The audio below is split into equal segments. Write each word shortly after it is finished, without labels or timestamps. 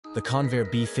The Convair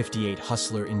B-58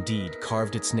 Hustler indeed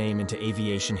carved its name into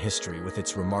aviation history with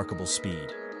its remarkable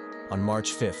speed. On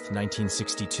March 5,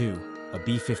 1962, a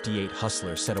B-58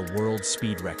 Hustler set a world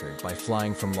speed record by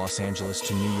flying from Los Angeles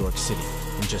to New York City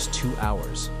in just 2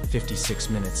 hours, 56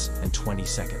 minutes, and 20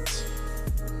 seconds.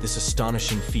 This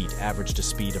astonishing feat averaged a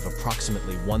speed of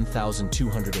approximately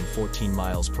 1,214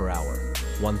 miles per hour,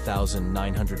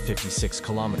 1,956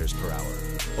 kilometers per hour,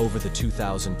 over the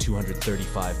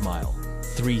 2,235-mile,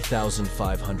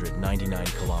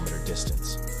 3,599-kilometer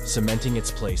distance, cementing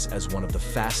its place as one of the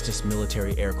fastest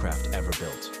military aircraft ever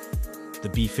built. The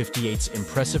B-58's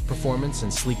impressive performance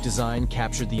and sleek design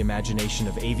captured the imagination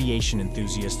of aviation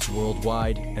enthusiasts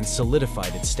worldwide and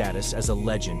solidified its status as a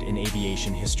legend in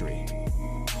aviation history.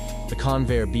 The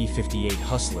Convair B-58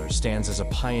 Hustler stands as a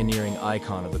pioneering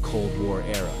icon of the Cold War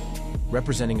era,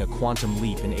 representing a quantum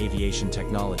leap in aviation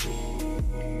technology.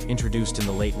 Introduced in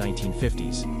the late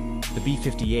 1950s, the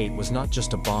B-58 was not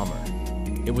just a bomber.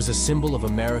 It was a symbol of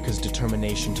America's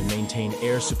determination to maintain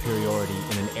air superiority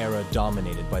in an era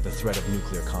dominated by the threat of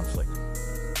nuclear conflict.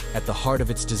 At the heart of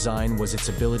its design was its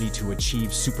ability to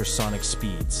achieve supersonic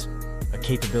speeds, a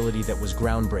capability that was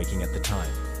groundbreaking at the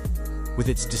time. With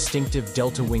its distinctive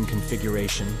delta wing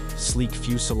configuration, sleek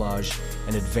fuselage,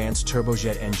 and advanced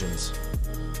turbojet engines,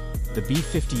 the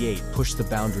B-58 pushed the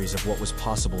boundaries of what was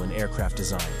possible in aircraft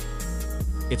design.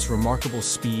 Its remarkable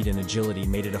speed and agility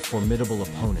made it a formidable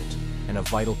opponent and a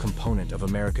vital component of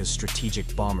America's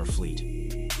strategic bomber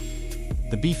fleet.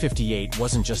 The B-58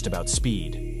 wasn't just about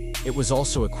speed. It was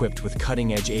also equipped with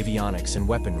cutting-edge avionics and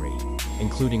weaponry,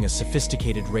 including a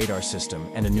sophisticated radar system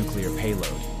and a nuclear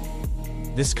payload.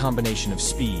 This combination of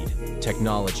speed,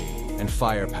 technology, and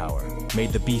firepower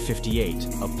made the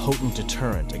B-58 a potent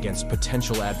deterrent against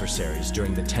potential adversaries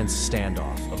during the tense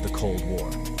standoff of the Cold War.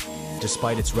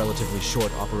 Despite its relatively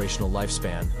short operational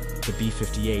lifespan, the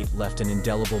B-58 left an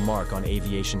indelible mark on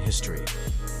aviation history.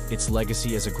 Its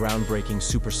legacy as a groundbreaking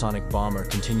supersonic bomber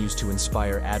continues to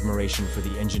inspire admiration for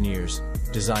the engineers,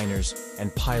 designers,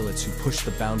 and pilots who pushed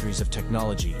the boundaries of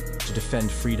technology to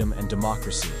defend freedom and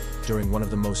democracy during one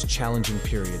of the most challenging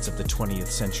periods of the 20th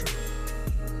century.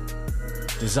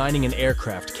 Designing an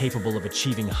aircraft capable of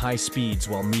achieving high speeds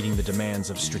while meeting the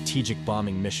demands of strategic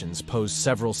bombing missions posed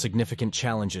several significant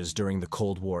challenges during the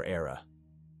Cold War era.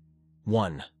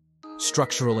 1.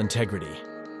 Structural integrity.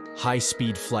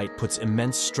 High-speed flight puts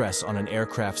immense stress on an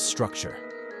aircraft's structure.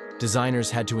 Designers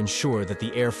had to ensure that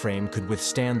the airframe could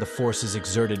withstand the forces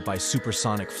exerted by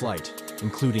supersonic flight,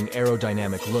 including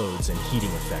aerodynamic loads and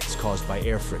heating effects caused by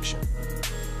air friction.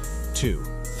 2.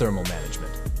 Thermal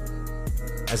management.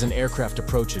 As an aircraft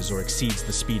approaches or exceeds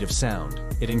the speed of sound,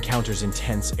 it encounters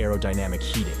intense aerodynamic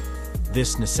heating.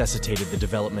 This necessitated the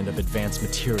development of advanced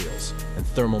materials and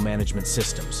thermal management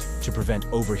systems to prevent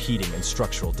overheating and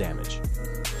structural damage.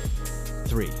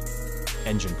 3.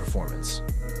 Engine performance.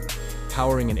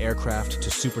 Powering an aircraft to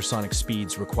supersonic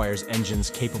speeds requires engines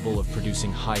capable of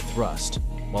producing high thrust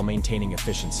while maintaining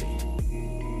efficiency.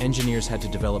 Engineers had to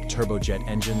develop turbojet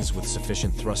engines with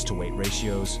sufficient thrust-to-weight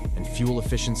ratios and fuel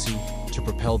efficiency to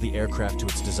propel the aircraft to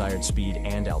its desired speed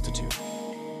and altitude.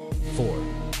 4.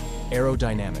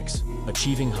 Aerodynamics.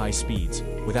 Achieving high speeds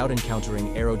without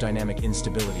encountering aerodynamic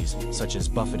instabilities such as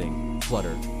buffeting,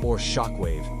 flutter, or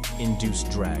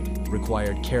shockwave-induced drag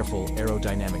required careful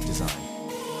aerodynamic design.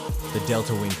 The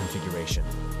delta wing configuration,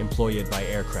 employed by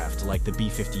aircraft like the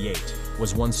B-58,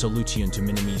 was one solution to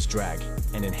minimize drag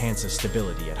and enhance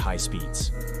stability at high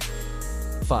speeds.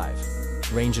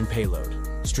 5. Range and payload.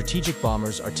 Strategic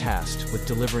bombers are tasked with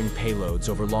delivering payloads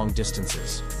over long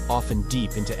distances, often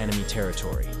deep into enemy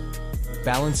territory.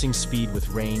 Balancing speed with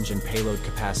range and payload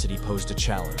capacity posed a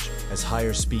challenge, as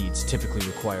higher speeds typically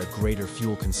require greater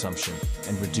fuel consumption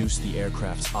and reduce the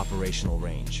aircraft's operational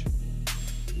range.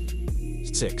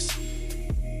 6.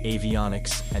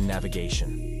 Avionics and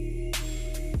navigation.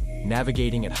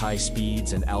 Navigating at high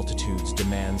speeds and altitudes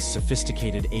demands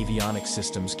sophisticated avionics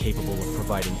systems capable of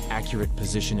providing accurate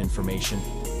position information,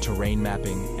 terrain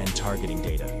mapping, and targeting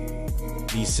data.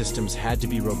 These systems had to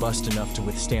be robust enough to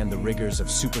withstand the rigors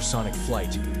of supersonic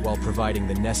flight while providing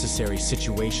the necessary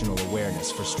situational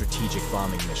awareness for strategic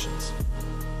bombing missions.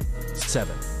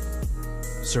 7.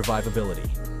 Survivability.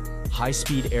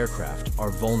 High-speed aircraft are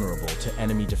vulnerable to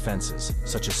enemy defenses,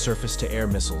 such as surface-to-air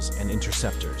missiles and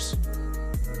interceptors.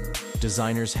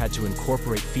 Designers had to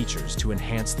incorporate features to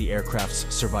enhance the aircraft's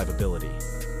survivability,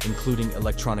 including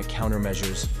electronic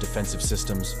countermeasures, defensive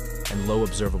systems, and low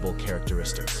observable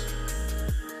characteristics.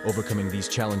 Overcoming these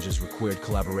challenges required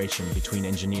collaboration between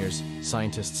engineers,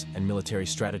 scientists, and military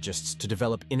strategists to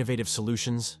develop innovative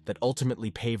solutions that ultimately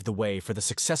paved the way for the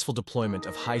successful deployment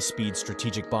of high-speed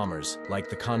strategic bombers like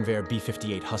the Convair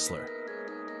B-58 Hustler.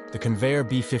 The Convair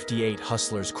B-58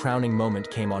 Hustler's crowning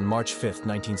moment came on March 5,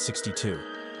 1962,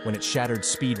 when it shattered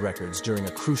speed records during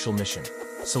a crucial mission,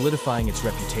 solidifying its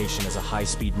reputation as a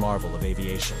high-speed marvel of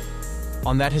aviation.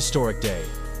 On that historic day,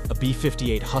 a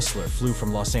B-58 Hustler flew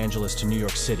from Los Angeles to New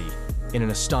York City in an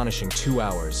astonishing 2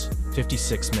 hours,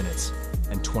 56 minutes,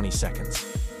 and 20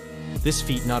 seconds. This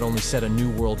feat not only set a new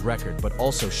world record but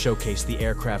also showcased the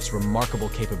aircraft's remarkable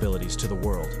capabilities to the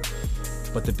world.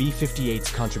 But the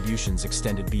B-58's contributions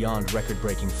extended beyond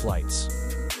record-breaking flights.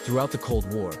 Throughout the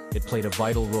Cold War, it played a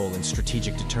vital role in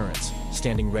strategic deterrence,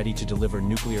 standing ready to deliver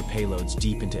nuclear payloads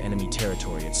deep into enemy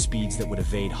territory at speeds that would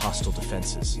evade hostile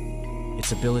defenses.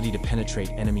 Its ability to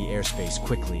penetrate enemy airspace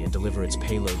quickly and deliver its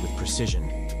payload with precision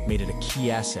made it a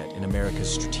key asset in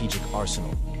America's strategic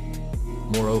arsenal.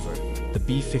 Moreover, the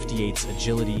B-58's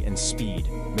agility and speed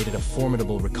made it a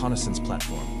formidable reconnaissance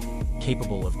platform,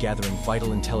 capable of gathering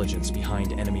vital intelligence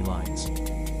behind enemy lines.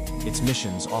 Its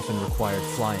missions often required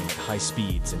flying at high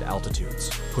speeds and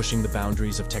altitudes, pushing the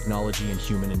boundaries of technology and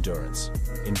human endurance.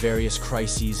 In various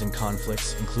crises and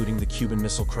conflicts, including the Cuban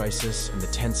Missile Crisis and the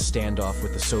tense standoff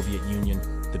with the Soviet Union,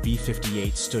 the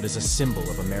B-58 stood as a symbol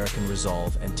of American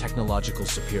resolve and technological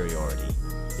superiority.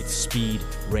 Its speed,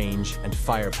 range, and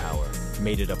firepower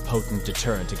made it a potent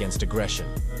deterrent against aggression,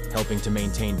 helping to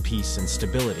maintain peace and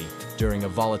stability during a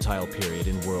volatile period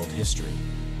in world history.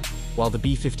 While the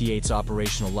B-58's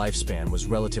operational lifespan was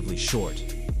relatively short,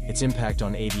 its impact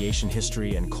on aviation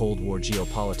history and Cold War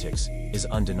geopolitics is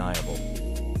undeniable.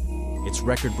 Its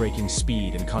record-breaking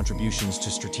speed and contributions to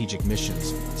strategic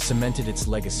missions cemented its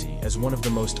legacy as one of the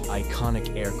most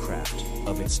iconic aircraft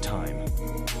of its time,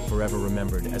 forever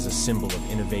remembered as a symbol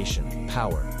of innovation,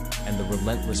 power, and the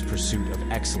relentless pursuit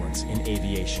of excellence in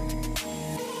aviation.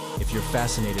 If you're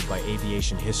fascinated by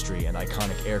aviation history and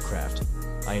iconic aircraft,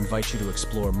 I invite you to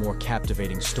explore more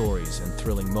captivating stories and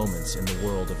thrilling moments in the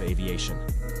world of aviation.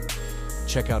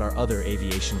 Check out our other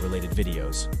aviation-related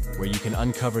videos, where you can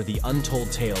uncover the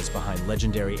untold tales behind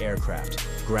legendary aircraft,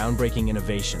 groundbreaking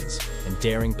innovations, and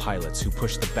daring pilots who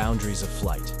push the boundaries of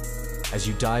flight. As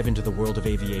you dive into the world of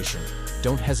aviation,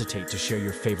 don't hesitate to share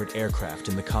your favorite aircraft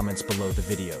in the comments below the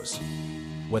videos.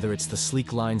 Whether it's the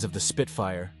sleek lines of the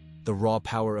Spitfire, the raw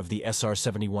power of the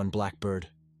SR-71 Blackbird,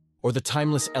 or the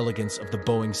timeless elegance of the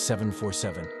Boeing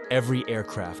 747, every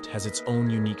aircraft has its own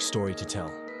unique story to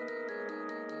tell.